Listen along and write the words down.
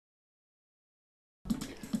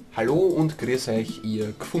Hallo und grüß euch,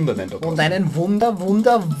 ihr Gfundnen da draußen. Und einen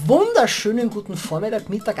wunderschönen guten Vormittag,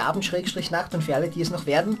 Mittag, Abend, Schrägstrich, Nacht und für alle, die es noch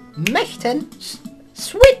werden möchten,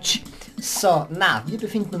 Switch! So, na, wir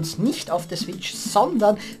befinden uns nicht auf der Switch,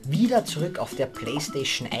 sondern wieder zurück auf der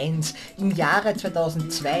PlayStation 1 im Jahre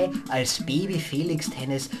 2002, als Baby Felix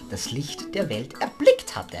Tennis das Licht der Welt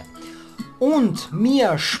erblickt hatte. Und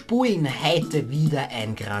wir spielen heute wieder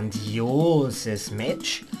ein grandioses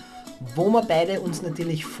Match, wo wir beide uns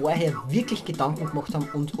natürlich vorher wirklich Gedanken gemacht haben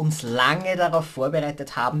und uns lange darauf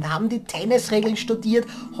vorbereitet haben. Wir haben die Tennisregeln studiert,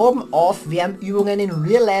 haben Aufwärmübungen in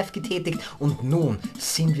Real Life getätigt und nun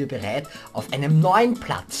sind wir bereit, auf einem neuen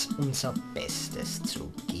Platz unser Bestes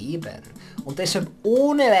zu geben. Und deshalb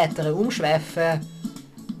ohne weitere Umschweife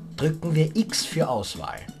drücken wir X für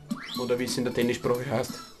Auswahl. Oder wie es in der Tennissprache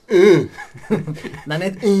heißt. Nein,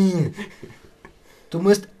 nicht Du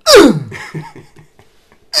musst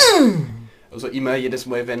Also immer jedes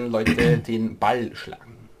Mal, wenn Leute den Ball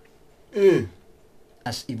schlagen.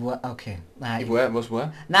 Also ich war, okay. Nein, Was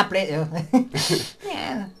war? Na, ja.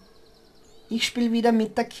 Ja. Ich spiele wieder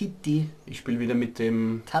mit der Kitty. Ich spiele wieder mit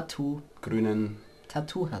dem Tattoo. grünen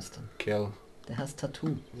Tattoo hast du. Kerl. Der heißt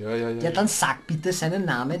Tattoo. Ja. Ja, dann sag bitte seinen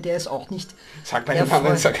Namen, der ist auch nicht... Sag meinen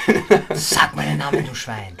Namen, Sag meinen Namen, du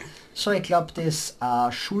Schwein. So, ich glaube, das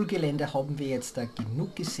Schulgelände haben wir jetzt da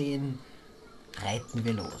genug gesehen. Reiten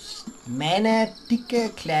wir los. Meine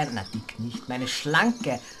dicke, kleine, na dick nicht, meine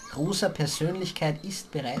schlanke, rosa Persönlichkeit ist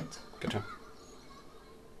bereit. Bitte.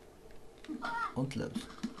 Und los.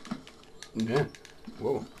 Ja.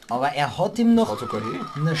 Wow. Aber er hat ihm noch... Schaut sogar hin.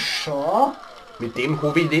 Na schau. Mit dem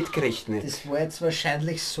habe ich nicht gerechnet. Das war jetzt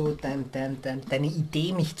wahrscheinlich so deine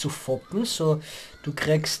Idee, mich zu foppen. So, du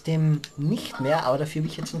kriegst den nicht mehr, aber dafür habe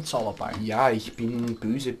ich jetzt einen Zauberball. Ja, ich bin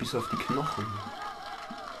böse bis auf die Knochen.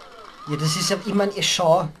 Ja, das ist ja, ich meine, ihr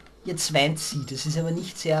schau, jetzt weint sie. Das ist aber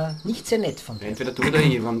nicht sehr nett von dir. Entweder du oder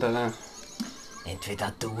ich, wenn der...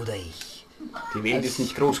 Entweder du oder ich. Die Welt ist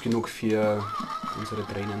nicht groß genug für unsere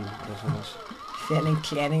Tränen oder sowas. Für einen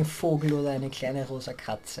kleinen Vogel oder eine kleine rosa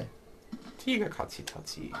Katze. Tiger, Katzi,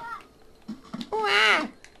 Tatzi.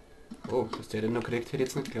 Oh, dass der den noch kriegt, hätte ich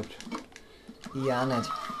jetzt nicht geglaubt. Ja, nicht.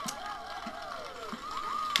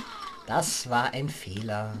 Das war ein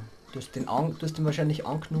Fehler. Du hast den wahrscheinlich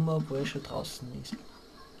angenommen, obwohl er schon draußen ist.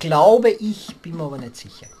 Glaube ich, bin mir aber nicht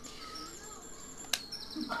sicher.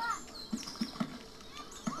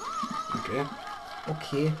 Okay.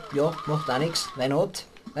 Okay, ja, macht auch nichts. Why not?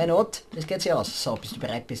 Why not? Das geht sich aus. So, bist du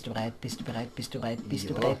bereit, bist du bereit, bist du bereit, bist du bereit, bist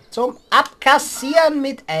du bereit zum Abkassieren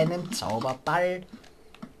mit einem Zauberball.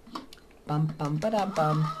 Bam, bam, badam,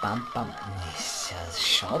 bam, bam, bam.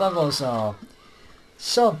 Schau da was an.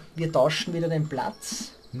 So, wir tauschen wieder den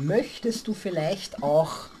Platz. Möchtest du vielleicht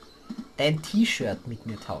auch dein T-Shirt mit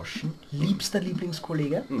mir tauschen? Liebster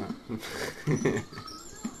Lieblingskollege? Nein.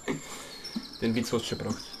 Den Witz hast du schon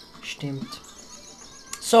gebracht. Stimmt.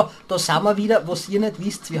 So, da sind wir wieder, was ihr nicht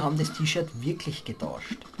wisst, wir haben das T-Shirt wirklich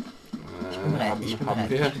getauscht. Ich bin bereit, ich bin bereit,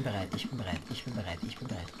 ich bin bereit, ich bin bereit, ich bin bereit, ich bin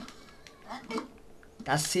bereit.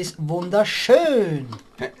 Das ist wunderschön.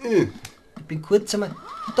 Ich bin kurz einmal...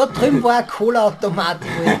 Da drüben war ein Cola-Automat,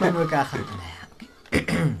 wo ich mir nur gachen. Naja,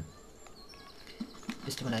 okay.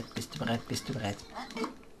 Bist du bereit, bist du bereit, bist du bereit?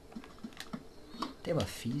 Der war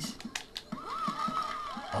fies.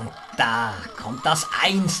 Und da kommt das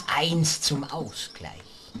 1-1 zum Ausgleich.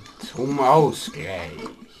 Zum Ausgleich.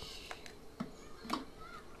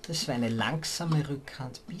 Das war eine langsame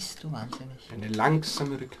Rückhand. Bist du wahnsinnig? Eine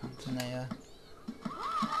langsame Rückhand. Naja.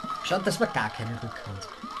 Schaut, das war gar keine Rückhand.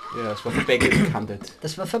 Ja, es war vorbeigerückhandet.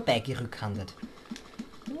 Das war vorbeigerückhandet.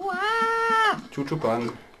 Wow!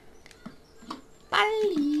 Chuchuban.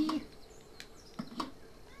 Balli!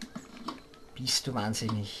 Bist du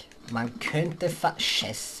wahnsinnig? Man könnte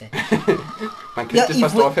Scheiße. Man könnte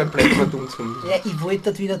fast aufhören, bleibt dumm zum... Ja, ich wollte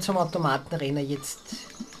dort wieder zum Automaten rennen. Jetzt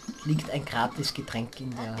liegt ein gratis Getränk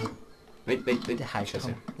in der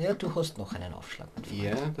Halterung. Ja, du hast noch einen Aufschlag.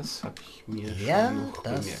 Ja, das habe ich mir schon noch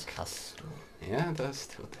das bemerkt. Hast du. Ja, das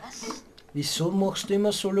tut es. Wieso machst du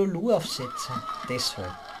immer so Lulu-Aufsätze?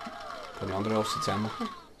 Deshalb. Kann ich andere Aufsätze machen?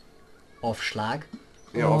 Aufschlag.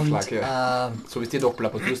 Ja, und, Aufschlag, ja. So wie es dir doch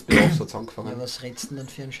bleibt, du hast mit Aufsatz angefangen. Ja, was redst du denn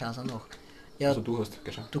für einen Schaser noch? Ja, also du hast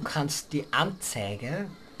geschaut. Du kannst die Anzeige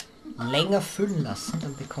länger füllen lassen,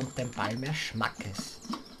 dann bekommt dein Ball mehr Schmackes.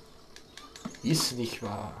 Ist nicht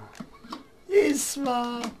wahr. Ist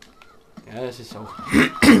wahr. Ja, das ist auch...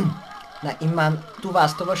 Na, ich mein, du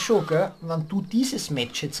weißt aber schon, gell? Wenn du dieses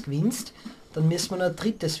Match jetzt gewinnst, dann müssen wir noch ein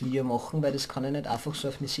drittes Video machen, weil das kann ich nicht einfach so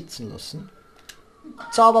auf mir sitzen lassen.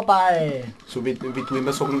 Zauberball! So wie du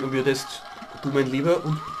immer sagen würdest, du mein Lieber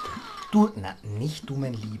und nicht du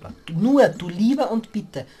mein Lieber. Nur du Lieber und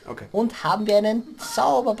bitte. Okay. Und haben wir einen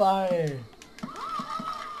Zauberball.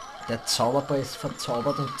 Der Zauberball ist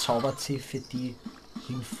verzaubert und zaubert sie für die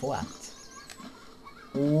hinfort.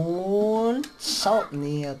 Und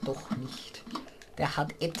nee, ja, doch nicht. Der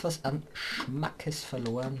hat etwas an Schmackes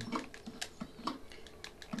verloren.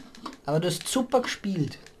 Aber du hast super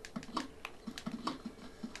gespielt.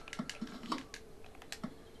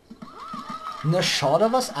 Na schau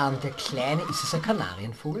da was an, der kleine, ist es ein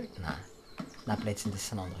Kanarienvogel? Nein. Na Plätzchen, das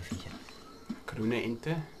sind andere Viecher. Grüne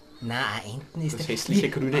Ente. Na, Enten ist Das der. hässliche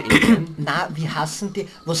grüne Entchen. Na, wie hassen die?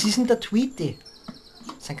 Was ist denn der Tweety?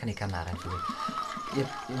 Das sind keine Kanarienvögel. Ich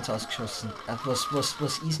hab ins Ausgeschossen. Was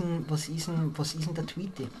ist denn der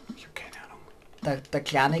Tweety? Ich habe keine Ahnung. Der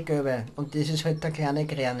kleine Gelbe. Und das ist halt der kleine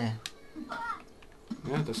Grüne.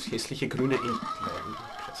 Ja, das hässliche grüne Entlein.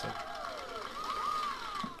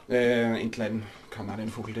 Entlein,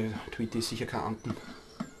 Kanarienvogel, der Tweety ist sicher kein Anten.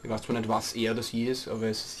 Ich weiß zwar nicht, was er oder sie ist, aber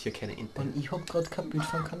es ist sicher keine Ente. Und ich hab gerade kein Bild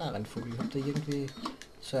von Kanarienvogel. Ich hab da irgendwie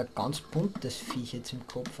so ein ganz buntes Viech jetzt im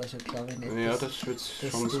Kopf, also glaube ich nicht. Ja, das wird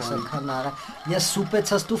schon das sein. ein Kanarier. Ja super,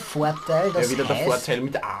 jetzt hast du Vorteil. Das Ja, wieder der heißt, Vorteil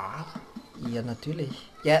mit A. Ja, natürlich.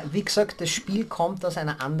 Ja, wie gesagt, das Spiel kommt aus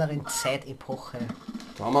einer anderen Zeitepoche.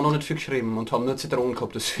 Da haben wir noch nicht viel geschrieben und haben nur Zitronen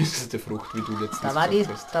gehabt, das süßeste Frucht, wie du letztens Da war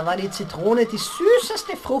gesagt die Zitrone die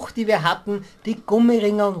süßeste Frucht, die wir hatten. Die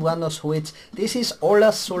Gummiringer und waren aus Holz. Das ist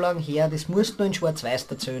alles so lang her, das musst du in Schwarz-Weiß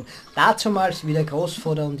erzählen. Dazumals, wie der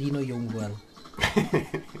Großvater und ich noch jung waren.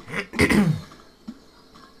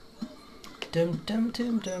 Na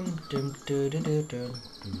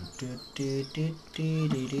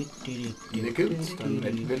gut, dann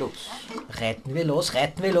reiten wir los.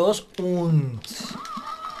 Reiten wir los und...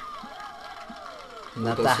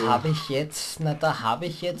 Na Oder da so. habe ich jetzt.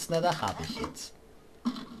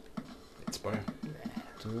 Jetzt Ball.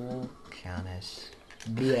 Du kleines...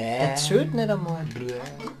 Erzählt nicht einmal.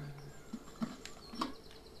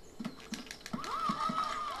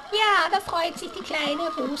 Ja, da freut sich die kleine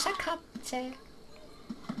rosa Katze.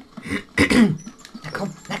 Na komm.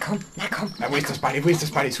 Na, wo ist das Balli? Wo ist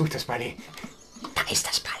das Balli? Such das Balli. Da ist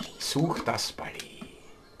das Balli. Such das Balli.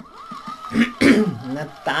 Na,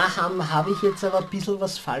 da habe ich jetzt aber ein bisschen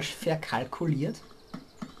was falsch verkalkuliert.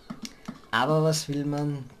 Aber was will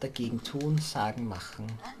man dagegen tun, sagen, machen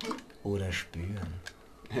oder spüren?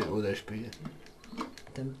 Oder spielen.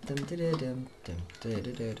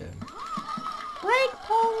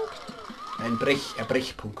 Breakpunkt. Ein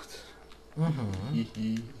Brechpunkt.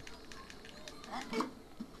 Hihi.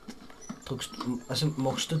 Also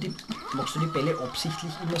machst du die Bälle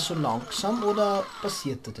absichtlich immer so langsam oder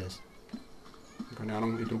passiert dir das? Keine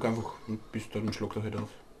Ahnung, ich drücke einfach und bis dann schlag er halt auf.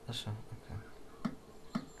 Achso,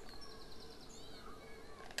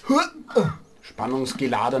 okay.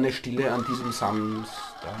 Spannungsgeladene Stille an diesem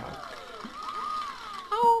Samstag.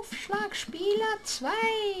 Aufschlagspieler 2.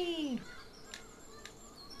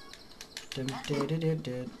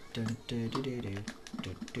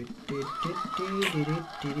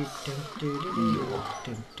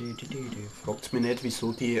 Fragt mich nicht,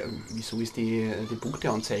 wieso ist die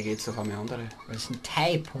Punkteanzeige jetzt auf einmal andere. Weil es ein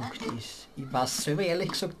Teilpunkt ist. Ich weiß selber ehrlich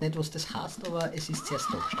gesagt nicht, was das heißt, aber es ist zuerst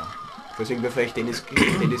da gestanden. Falls irgendwer vielleicht Tennis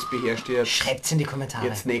beherrscht, Schreibt's in die Kommentare.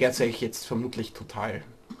 jetzt negert euch jetzt vermutlich total.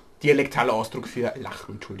 Dialektaler Ausdruck für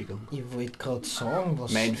Lachen, Entschuldigung. Ich wollte gerade sagen,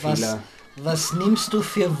 Mein Fehler. was nimmst du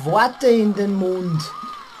für Worte in den Mund?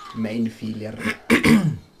 Mein Fehler.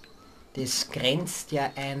 Das grenzt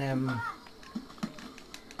ja einem...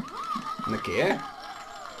 Na geh.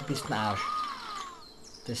 Du bist ein Arsch.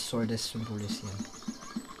 Das soll das symbolisieren.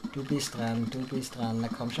 Du bist dran. Na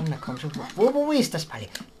komm schon. Wo ist das Balli?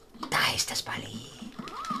 Da ist das Balli.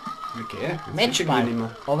 Na geh.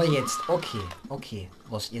 Matchball. Aber jetzt, okay.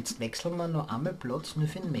 Was, jetzt wechseln wir noch einmal Platz nur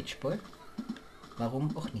für den Matchball?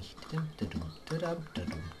 Warum auch nicht?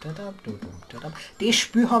 Das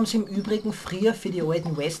Spiel haben sie im Übrigen früher für die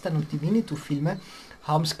alten Western und die Winnetou-Filme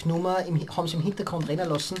haben sie im Hintergrund rennen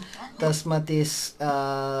lassen, dass man das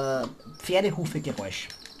Pferdehufegeräusch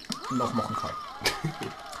nachmachen kann.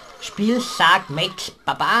 Spiel, Sag, Match,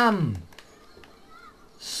 Babam!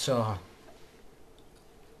 So.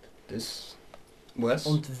 Das war's.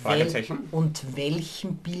 Und, Fragezeichen.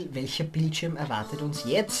 welcher Bildschirm erwartet uns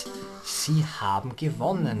jetzt? Sie haben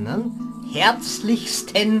gewonnen.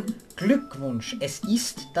 Herzlichsten Glückwunsch. Es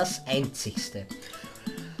ist das einzigste.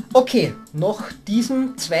 Okay, nach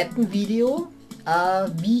diesem zweiten Video,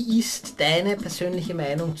 wie ist deine persönliche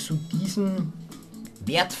Meinung zu diesem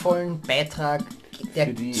wertvollen Beitrag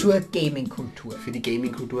zur Gaming-Kultur? Für die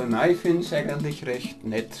Gaming-Kultur, nein, ich finde es eigentlich recht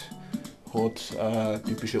nett. Hat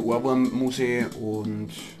typische Ohrwurm-Musik und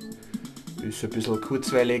Ist ein bisschen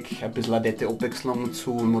kurzweilig, ein bisschen eine nette Abwechslung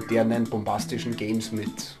zu modernen, bombastischen Games mit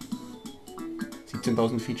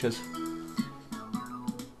 17.000 Features.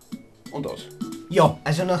 Und aus. Ja,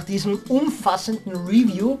 also nach diesem umfassenden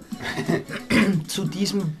Review zu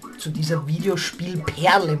dieser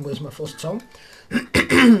Videospielperle, muss man fast sagen,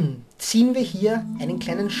 ziehen wir hier einen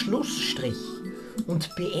kleinen Schlussstrich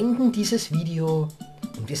und beenden dieses Video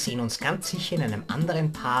und wir sehen uns ganz sicher in einem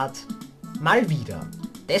anderen Part mal wieder.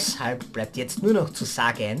 Deshalb bleibt jetzt nur noch zu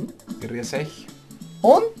sagen Grüß euch.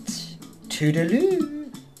 und Tüdelü.